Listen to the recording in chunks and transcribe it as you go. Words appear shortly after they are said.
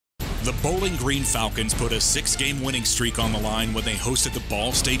The Bowling Green Falcons put a 6-game winning streak on the line when they hosted the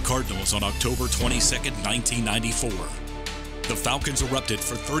Ball State Cardinals on October 22, 1994. The Falcons erupted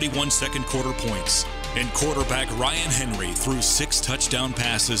for 31 second-quarter points, and quarterback Ryan Henry threw 6 touchdown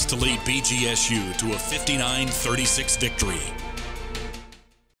passes to lead BGSU to a 59-36 victory.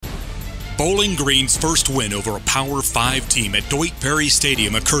 Bowling Green's first win over a Power 5 team at Doyt Perry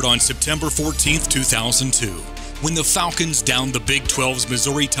Stadium occurred on September 14, 2002. When the Falcons downed the Big 12's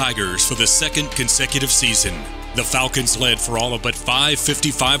Missouri Tigers for the second consecutive season. The Falcons led for all of but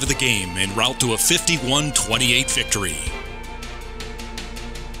 5:55 of the game en route to a 51-28 victory.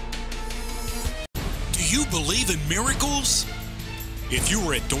 Do you believe in miracles? If you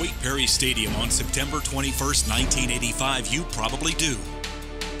were at Doyt Perry Stadium on September 21, 1985, you probably do.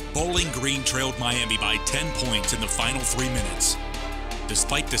 Bowling Green trailed Miami by 10 points in the final 3 minutes.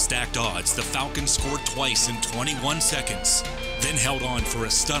 Despite the stacked odds, the Falcons scored twice in 21 seconds, then held on for a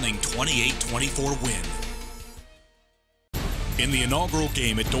stunning 28-24 win. In the inaugural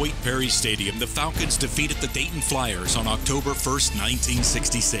game at Doyt Perry Stadium, the Falcons defeated the Dayton Flyers on October 1,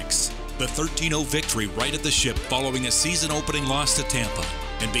 1966. The 13-0 victory righted the ship following a season-opening loss to Tampa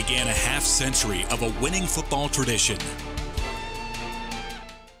and began a half-century of a winning football tradition.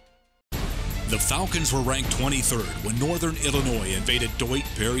 The Falcons were ranked 23rd when Northern Illinois invaded Doyt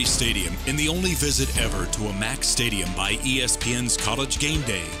Perry Stadium in the only visit ever to a MAC stadium by ESPN's College Game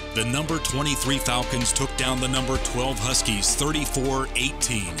Day. The number 23 Falcons took down the number 12 Huskies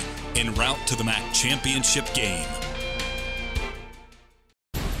 34-18 en route to the MAC championship game.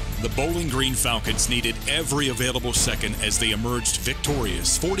 The Bowling Green Falcons needed every available second as they emerged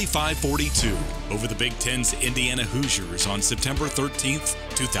victorious 45-42 over the Big Ten's Indiana Hoosiers on September 13,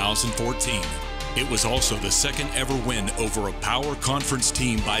 2014. It was also the second ever win over a Power Conference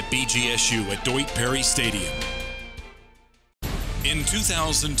team by BGSU at Doyt Perry Stadium. In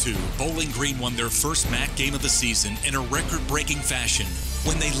 2002, Bowling Green won their first MAC game of the season in a record-breaking fashion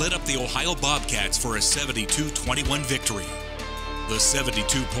when they lit up the Ohio Bobcats for a 72-21 victory. The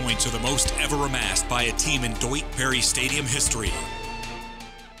 72 points are the most ever amassed by a team in Doyt Perry Stadium history.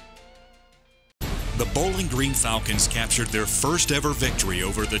 The Bowling Green Falcons captured their first ever victory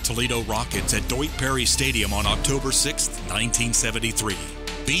over the Toledo Rockets at Doyt Perry Stadium on October 6, 1973.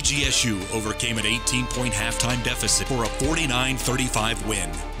 BGSU overcame an 18-point halftime deficit for a 49-35 win.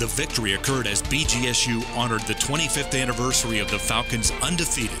 The victory occurred as BGSU honored the 25th anniversary of the Falcons'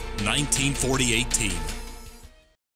 undefeated 1948 team.